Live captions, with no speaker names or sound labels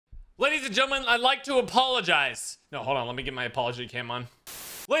Ladies and gentlemen, I'd like to apologize. No, hold on. Let me get my apology cam on.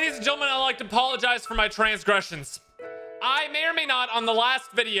 Ladies and gentlemen, I'd like to apologize for my transgressions. I may or may not, on the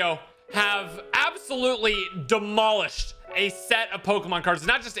last video, have absolutely demolished a set of Pokemon cards.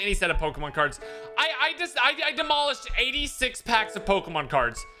 Not just any set of Pokemon cards. I demolished 86 packs of Pokemon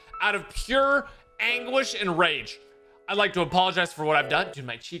cards out of pure anguish and rage. I'd like to apologize for what I've done. Dude,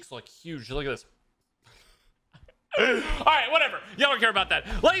 my cheeks look huge. Look at this. All right, whatever. Y'all don't care about that.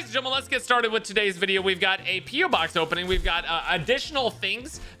 Ladies and gentlemen, let's get started with today's video. We've got a PO box opening. We've got additional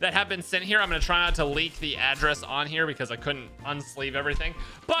things that have been sent here. I'm going to try not to leak the address on here because I couldn't unsleeve everything.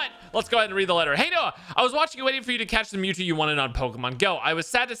 But let's go ahead and read the letter. Hey, Noah, I was watching you waiting for you to catch the Mewtwo you wanted on Pokemon Go. I was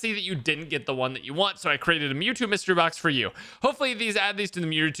sad to see that you didn't get the one that you want, so I created a Mewtwo mystery box for you. Hopefully, add these to the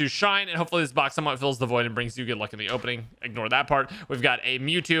Mewtwo Shrine, and hopefully this box somewhat fills the void and brings you good luck in the opening. Ignore that part. We've got a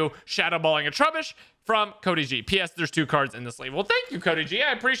Mewtwo, Shadow Balling, and Trubbish from Cody G. P.S. There's 2 cards in this sleeve. Well, thank you, Cody G.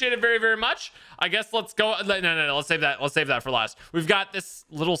 I appreciate it very, very much. I guess let's go. No. Let's save that. Let's save that for last. We've got this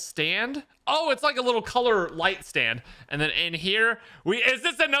little stand. Oh, it's like a little color light stand. And then in here, is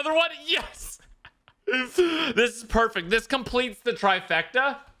this another one? Yes. This is perfect. This completes the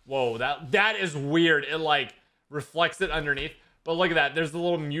trifecta. Whoa, that is weird. It like reflects it underneath. But look at that. There's the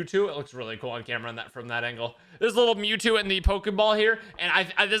little Mewtwo. It looks really cool on camera from that angle. There's a little Mewtwo in the Pokeball here.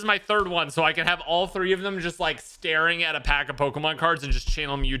 And this is my 3rd one. So I can have all 3 of them just like staring at a pack of Pokemon cards and just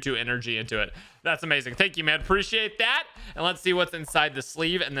channel Mewtwo energy into it. That's amazing. Thank you, man. Appreciate that. And let's see what's inside the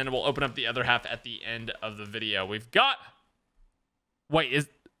sleeve. And then we'll open up the other half at the end of the video. We've got... Wait, is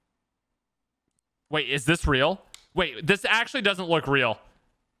this real? Wait, this actually doesn't look real.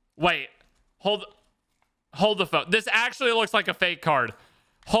 Wait, hold the phone. This actually looks like a fake card.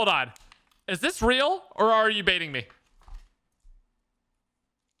 Hold on. Is this real or are you baiting me?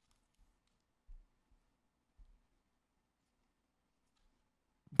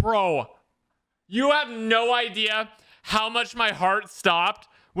 Bro, you have no idea how much my heart stopped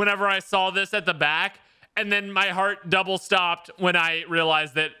whenever I saw this at the back. And then my heart double stopped when I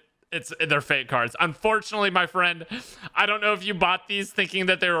realized that they're fake cards. Unfortunately, my friend, I don't know if you bought these thinking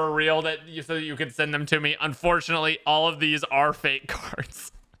that they were real so that you could send them to me. Unfortunately, all of these are fake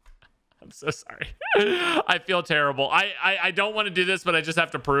cards. I'm so sorry. I feel terrible. I don't want to do this, but I just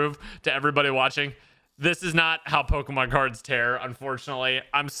have to prove to everybody watching this is not how Pokemon cards tear. Unfortunately,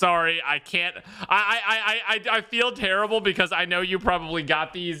 I'm sorry. I can't. I feel terrible because I know you probably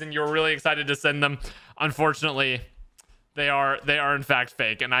got these and you're really excited to send them. Unfortunately, they are in fact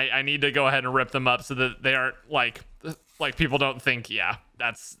fake, and I need to go ahead and rip them up so that they aren't like people don't think, yeah,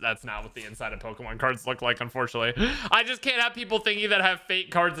 that's not what the inside of Pokemon cards look like. Unfortunately, I just can't have people thinking that I have fake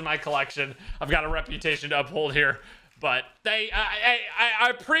cards in my collection. I've got a reputation to uphold here, but I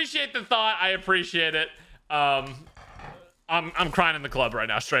appreciate the thought. I appreciate it. I'm crying in the club right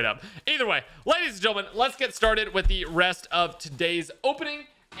now, straight up. Either way, ladies and gentlemen, let's get started with the rest of today's opening.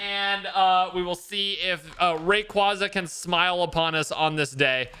 And we will see if Rayquaza can smile upon us on this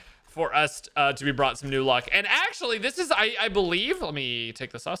day for us to be brought some new luck. And actually, this is, I believe, let me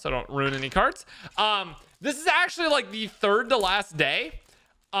take this off so I don't ruin any cards. This is actually like the 3rd to last day.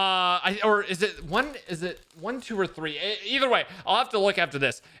 Or is it 1, 2, or 3? Either way, I'll have to look after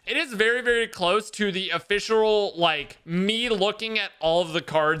this. It is very, very close to the official, like, me looking at all of the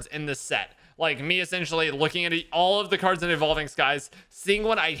cards in the set. Like me essentially looking at all of the cards in Evolving Skies, seeing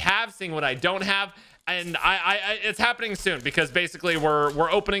what I have, seeing what I don't have. And it's happening soon because basically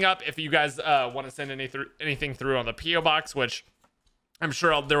we're opening up. If you guys want to send anything through on the PO box, which I'm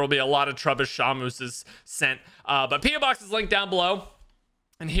sure there will be a lot of Trubbish Shamuses sent. But PO box is linked down below.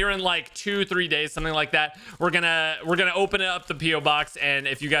 And here in like 2-3 days, something like that, we're gonna open up the PO box. And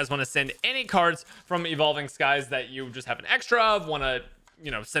if you guys want to send any cards from Evolving Skies that you just have an extra of, want to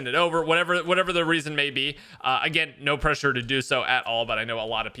send it over, whatever the reason may be. Again, no pressure to do so at all, but I know a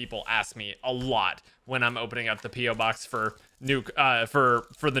lot of people ask me a lot when I'm opening up the PO box for new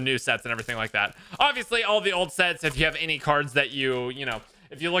for the new sets and everything like that. Obviously, all the old sets, if you have any cards that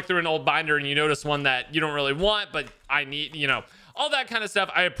if you look through an old binder and you notice one that you don't really want, but I need, all that kind of stuff,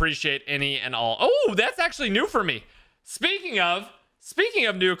 I appreciate any and all. Oh, that's actually new for me. Speaking of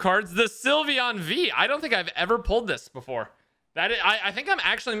new cards, the Sylveon V. I don't think I've ever pulled this before. I think I'm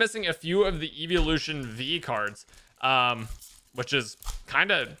actually missing a few of the Evolution V cards, which is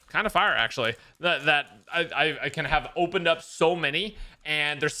kind of fire actually. That I can have opened up so many,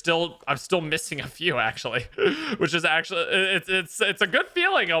 and I'm still missing a few actually, which is actually it's a good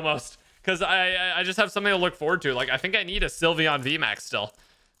feeling almost because I just have something to look forward to. Like I think I need a Sylveon VMAX still,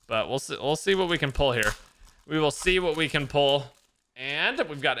 but we'll see what we can pull here. We will see what we can pull, and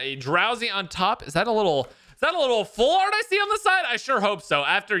we've got a Drowsy on top. Is that a little? that a little full art I see on the side? I sure hope so.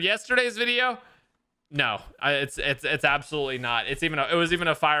 After yesterday's video, no, it's absolutely not. It was even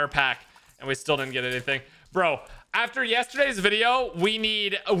a fire pack, and we still didn't get anything, bro. After yesterday's video, we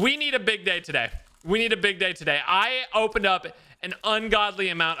need a big day today. We need a big day today. I opened up an ungodly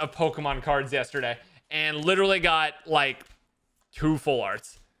amount of Pokemon cards yesterday, and literally got like 2 full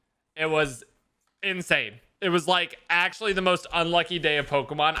arts. It was insane. It was like actually the most unlucky day of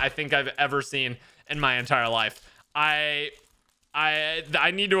Pokemon I think I've ever seen in my entire life. I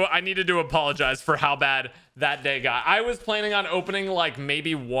needed to apologize for how bad that day got. I was planning on opening like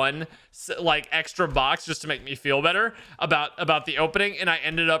maybe one like extra box just to make me feel better about the opening, and I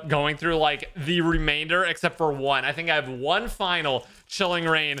ended up going through like the remainder except for one. I think I have one final Chilling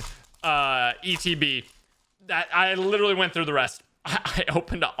Reign ETB that I literally went through the rest. I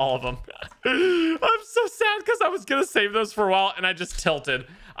opened all of them. I'm so sad because I was gonna save those for a while and I just tilted.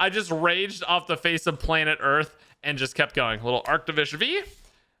 I just raged off the face of planet Earth and just kept going. Little Arctivish V.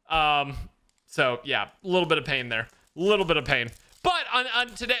 So yeah, a little bit of pain there. A little bit of pain. But on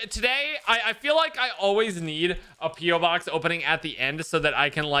today, I feel like I always need a P.O. box opening at the end so that I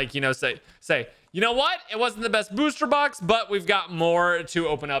can, like, you know, say, you know what? It wasn't the best booster box, but we've got more to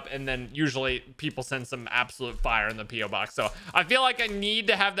open up. And then usually people send some absolute fire in the P.O. box. So I feel like I need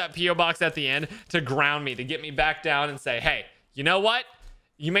to have that P.O. box at the end to ground me, to get me back down and say, hey, you know what?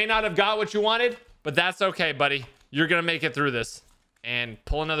 You may not have got what you wanted, but that's okay, buddy. You're going to make it through this. And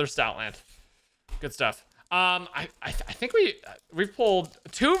pull another Stoutland. Good stuff. I think we've pulled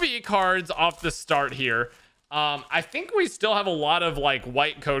 2 V cards off the start here. I think we still have a lot of like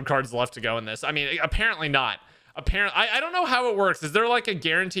white code cards left to go in this. I mean, apparently not. Apparently, I don't know how it works. Is there like a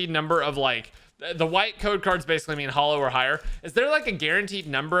guaranteed number of like the white code cards basically mean hollow or higher? Is there like a guaranteed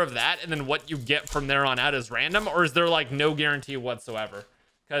number of that, and then what you get from there on out is random, or is there like no guarantee whatsoever?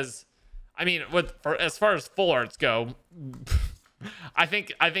 Because I mean, as far as full arts go. I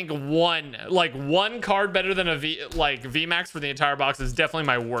think one card better than a VMAX for the entire box is definitely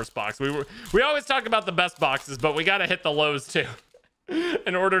my worst box. We always talk about the best boxes, but we got to hit the lows too.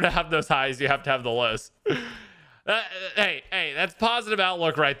 In order to have those highs, you have to have the lows. Hey, that's positive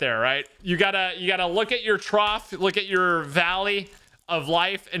outlook right there, right? You gotta look at your trough, look at your valley of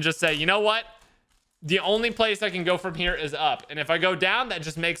life, and just say, you know what? The only place I can go from here is up, and if I go down, that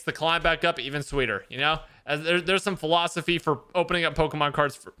just makes the climb back up even sweeter, you know? There's some philosophy for opening up Pokemon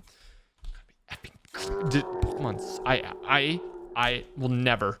cards for Pokemon. I will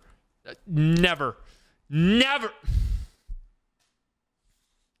never.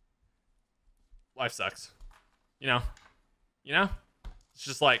 Life sucks. You know? It's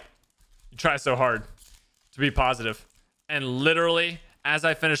just like you try so hard to be positive, and literally as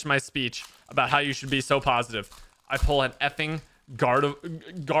I finish my speech about how you should be so positive, I pull an effing Garbodor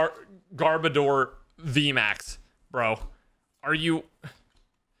VMAX, bro. Are you?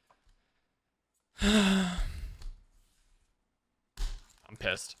 I'm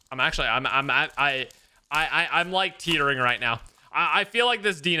pissed. I'm like teetering right now. I feel like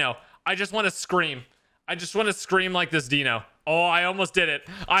this Dino. I just want to scream. I just want to scream like this Dino. Oh, I almost did it.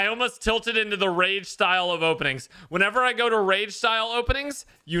 I almost tilted into the rage style of openings. Whenever I go to rage style openings,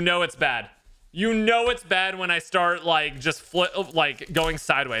 you know it's bad. You know it's bad when I start like just going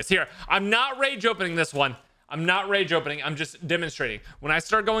sideways. Here, I'm not rage opening this one. I'm not rage opening. I'm just demonstrating. When I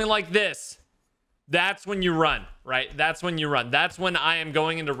start going like this, that's when you run, right? That's when you run. That's when I am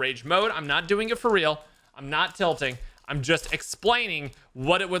going into rage mode. I'm not doing it for real. I'm not tilting. I'm just explaining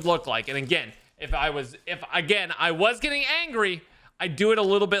what it would look like. And again, if I was getting angry, I do it a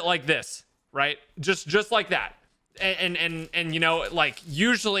little bit like this, right? Just like that. And you know, like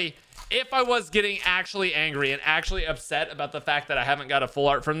usually if I was getting actually angry and actually upset about the fact that I haven't got a full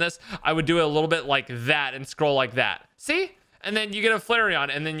art from this, I would do it a little bit like that and scroll like that. See? And then you get a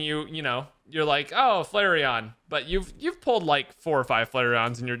Flareon, and then you know, you're like, oh, Flareon. But you've pulled like 4 or 5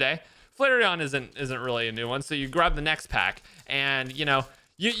 Flareons in your day. Flareon isn't really a new one, so you grab the next pack, and you know,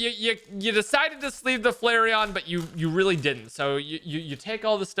 you decided to sleeve the Flareon, but you really didn't. So you take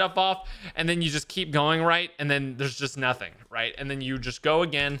all the stuff off, and then you just keep going, right? And then there's just nothing, right? And then you just go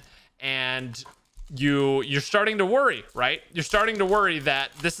again, and you're starting to worry, right? You're starting to worry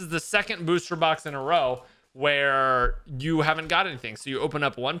that this is the second booster box in a row where you haven't got anything. So you open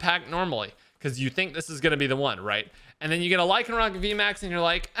up one pack normally because you think this is going to be the one, right? And then you get a Lycanroc VMAX, and you're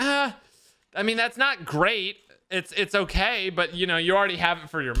like, I mean, that's not great. It's okay, but you know, you already have it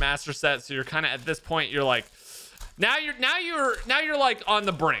for your master set, so you're kind of at this point, you're like, now you're like on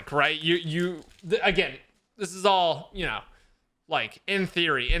the brink, right? Again, this is all, you know, like in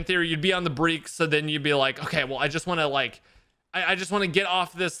theory you'd be on the brink, so then you'd be like, okay, well, I just want to like I just want to get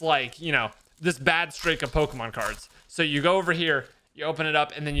off this, like, you know, this bad streak of Pokemon cards. So you go over here, you open it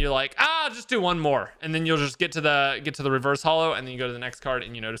up, and then you're like, I'll just do one more, and then you'll just get to the reverse holo, and then you go to the next card,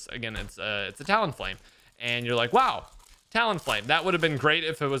 and you notice again it's a Talonflame, and you're like, wow, Talonflame. That would have been great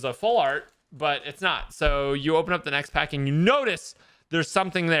if it was a full art, but it's not. So you open up the next pack, and you notice there's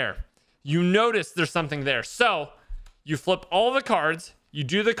something there. You notice there's something there. So you flip all the cards, you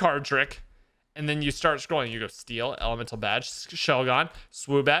do the card trick, and then you start scrolling. You go Steel, Elemental Badge, Shelgon,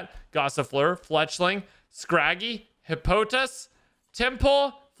 Swoobat, Gossifleur, Fletchling, Scraggy, Hippotas,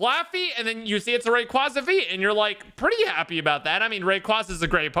 Temple, Flaffy, and then you see it's a Rayquaza V, and you're like pretty happy about that. I mean, Rayquaza is a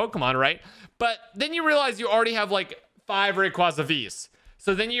great Pokemon, right? But then you realize you already have like 5 Rayquaza Vs.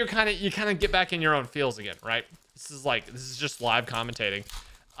 So then you kind of get back in your own feels again, right? This is just live commentating,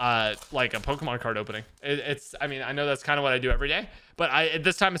 like a Pokemon card opening. I mean, I know that's kind of what I do every day, but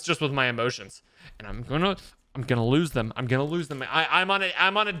this time it's just with my emotions, and I'm gonna lose them. I'm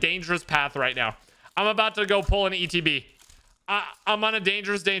I'm on a dangerous path right now. I'm about to go pull an ETB. I'm on a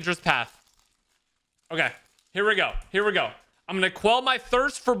dangerous path. Okay, here we go. I'm gonna quell my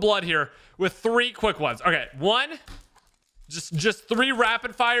thirst for blood here with 3 quick ones. Okay, 1, just 3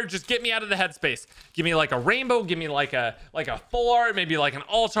 rapid fire. Just get me out of the headspace. Give me like a rainbow. Give me like a full art, maybe like an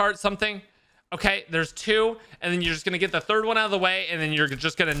alt art, something. Okay, there's 2, and then you're just gonna get the 3rd one out of the way, and then you're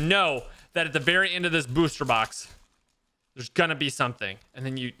just gonna know that at the very end of this booster box, there's gonna be something. And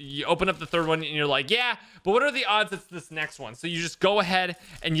then you open up the 3rd one, and you're like, yeah, but what are the odds it's this next one? So you just go ahead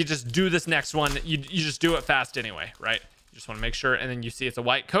and you just do this next one. You just do it fast anyway, right? You just want to make sure. And then you see it's a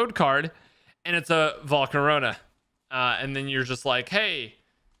white code card, and it's a Volcarona. And then you're just like, hey,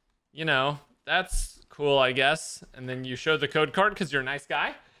 you know, that's cool, I guess. And then you show the code card because you're a nice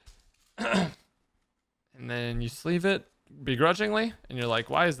guy. And then you sleeve it begrudgingly, and you're like,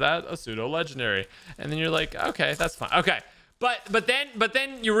 why is that a pseudo legendary? And then you're like, okay, that's fine. Okay, but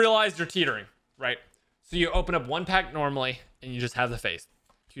then you realize you're teetering, right? So you open up 1 pack normally, and you just have the face: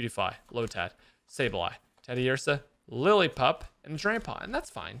 Cutify, Lotad, Sableye, Teddiursa, Lillipup, and Drampa. And that's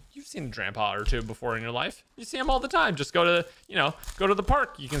fine. You've seen a Drampa or 2 before in your life. You see them all the time. Just go to the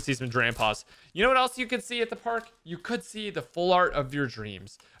park. You can see some Drampas. You know what else you could see at the park? You could see the full art of your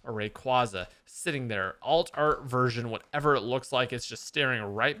dreams. A Rayquaza sitting there, alt art version, whatever it looks like. It's just staring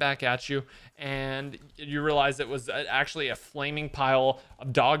right back at you. And you realize it was actually a flaming pile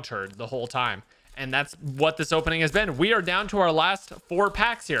of dog turd the whole time. And that's what this opening has been. We are down to our last 4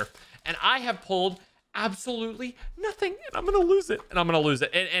 packs here. And I have pulled absolutely nothing, and I'm gonna lose it.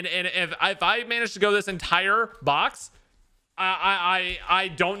 And if I manage to go this entire box,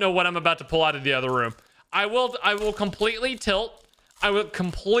 I don't know what I'm about to pull out of the other room. I will completely tilt. I will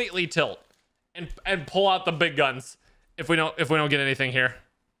completely tilt and pull out the big guns if we don't get anything here.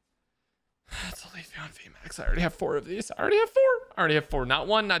 It's a Leafeon VMAX. I already have 4 of these. I already have 4. Not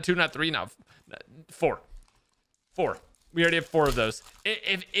 1, not 2, not 3, not 4. 4. We already have 4 of those.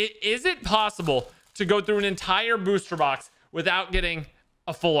 Is it possible to go through an entire booster box without getting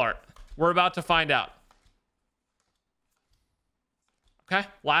a full art? We're about to find out. Okay,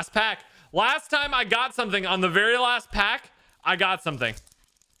 last pack. Last time I got something on the very last pack, I got something.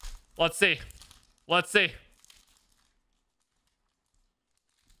 Let's see.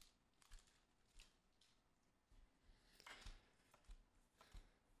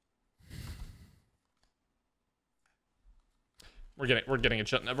 We're getting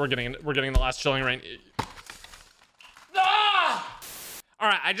the last chilling rain. Ah! All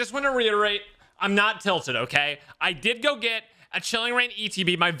right, I just want to reiterate, I'm not tilted, okay? I did go get a Chilling Reign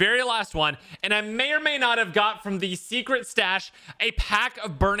ETB, my very last one, and I may or may not have got from the secret stash a pack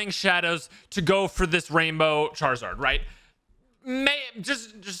of Burning Shadows to go for this Rainbow Charizard, right?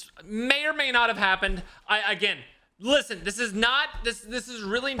 Just may or may not have happened. Again, listen, this is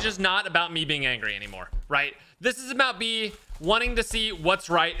really just not about me being angry anymore, right? This is about me wanting to see what's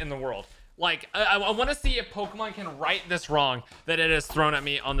right in the world. Like, I want to see if Pokemon can right this wrong that it has thrown at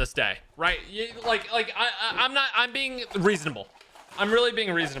me on this day, right? I'm being reasonable. I'm really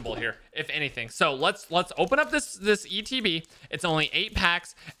being reasonable here, if anything. So let's open up this ETB. It's only 8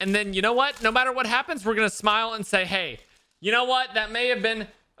 packs, and then you know what? No matter what happens, we're gonna smile and say, hey, you know what? That may have been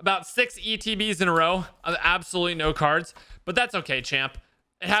about 6 ETBs in a row of absolutely no cards, but that's okay, champ.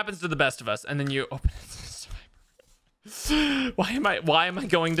 It happens to the best of us. And then you open it. Why am I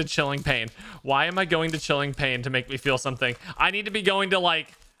going to Chilling Pain? Why am I going to Chilling Pain to make me feel something? I need to be going to,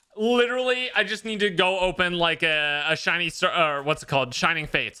 like, literally, I just need to go open like a shiny star, or what's it called? Shining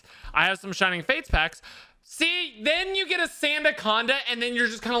Fates. I have some Shining Fates packs. See, then you get a Sandaconda, and then you're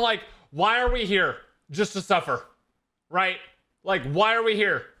just kind of like, why are we here? Just to suffer, right? Like, why are we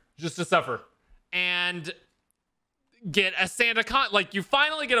here? Just to suffer. And get a Sandaconda, like, you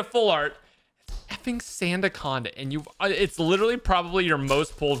finally get a full art. effing Sandaconda, and you it's literally probably your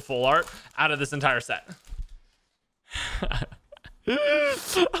most pulled full art out of this entire set.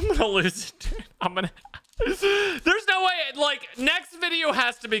 I'm gonna lose it, dude. I'm gonna there's no way. Like, next video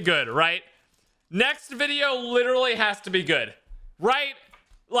has to be good, right? Next video literally has to be good, right?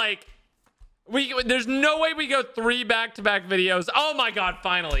 Like, there's no way we go 3 back-to-back videos. Oh my god,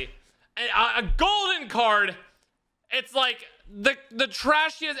 finally a golden card. It's like the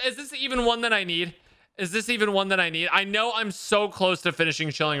trashiest. Is this even one that I need? Is this even one that I need? I know I'm so close to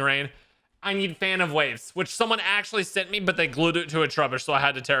finishing Chilling Reign. I need Fan of Waves, which someone actually sent me, but they glued it to a trubbish, so I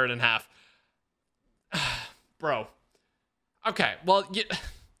had to tear it in half. Bro. Okay, well,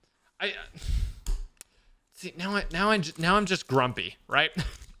 I see now I'm just grumpy, right?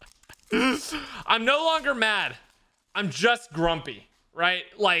 I'm no longer mad. I'm just grumpy, right?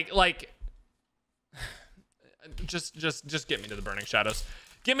 Like just get me to the Burning Shadows.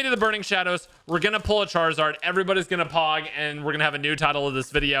 Get me to the Burning Shadows. We're gonna pull a Charizard. Everybody's gonna pog, and we're gonna have a new title of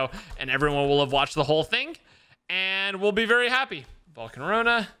this video, and everyone will have watched the whole thing, and we'll be very happy.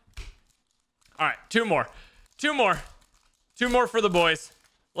 Volcarona. All right, two more for the boys.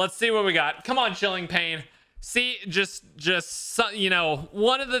 Let's see what we got. Come on, Chilling Pain. See, just you know,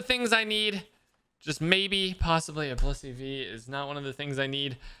 one of the things I need, just maybe, possibly a Blissey V is not one of the things I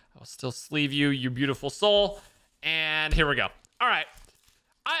need. I'll still sleeve you, you beautiful soul. And here we go. All right.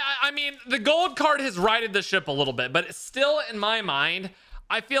 I mean, the gold card has righted the ship a little bit, but still, in my mind,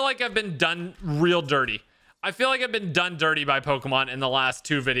 I feel like I've been done real dirty. I feel like I've been done dirty by Pokemon in the last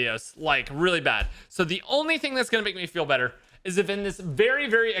 2 videos, like really bad. So the only thing that's going to make me feel better is if in this very,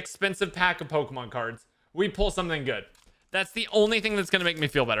 very expensive pack of Pokemon cards, we pull something good. That's the only thing that's going to make me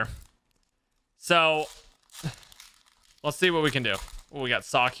feel better. So let's see what we can do. Oh, we got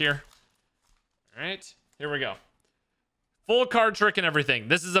Sock here. All right, here we go. Full card trick and everything.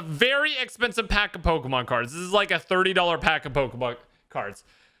 This is a very expensive pack of Pokemon cards. This is like a $30 pack of Pokemon cards.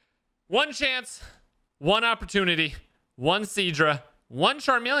 1 chance, 1 opportunity, 1 Seadra, 1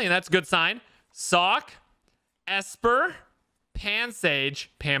 Charmeleon. That's a good sign. Sock, Esper,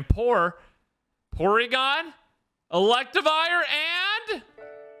 Pansage, Pampor, Porygon, Electivire, and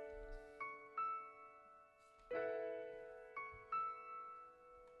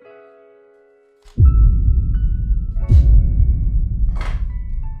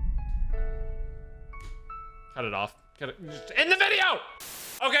cut it off. Cut it. Just end the video.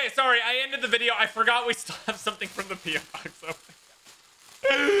 Okay, sorry. I ended the video. I forgot we still have something from the PO box open.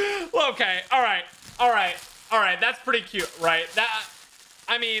 Okay. All right. That's pretty cute, right?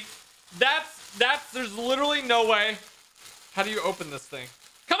 I mean, there's literally no way. How do you open this thing?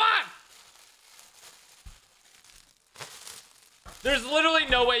 Come on. There's literally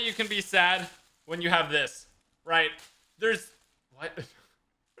no way you can be sad when you have this, right? What?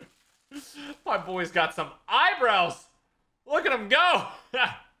 My boy's got some eyebrows. Look at him go.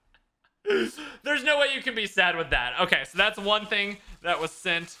 There's no way you can be sad with that. Okay, so that's one thing that was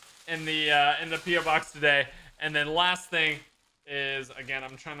sent in the PO box today. And then last thing is, again,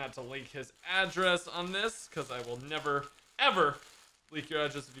 I'm trying not to leak his address on this because I will never ever leak your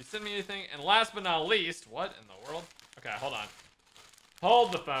address if you send me anything. And last but not least, what in the world? Okay, hold on.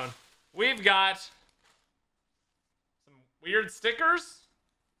 Hold the phone. We've got some weird stickers.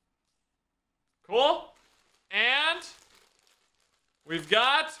 Cool. And we've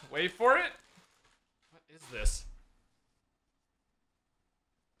got, wait for it. What is this?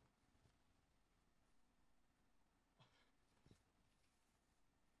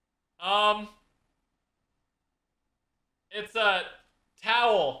 It's a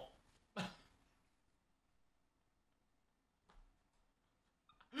towel.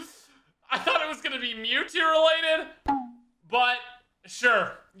 I thought it was going to be Mewtwo related, but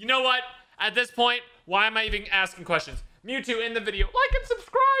sure. You know what? At this point, why am I even asking questions? Mewtwo in the video. Like and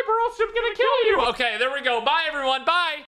subscribe or else I'm gonna kill you. Okay, there we go. Bye, everyone. Bye.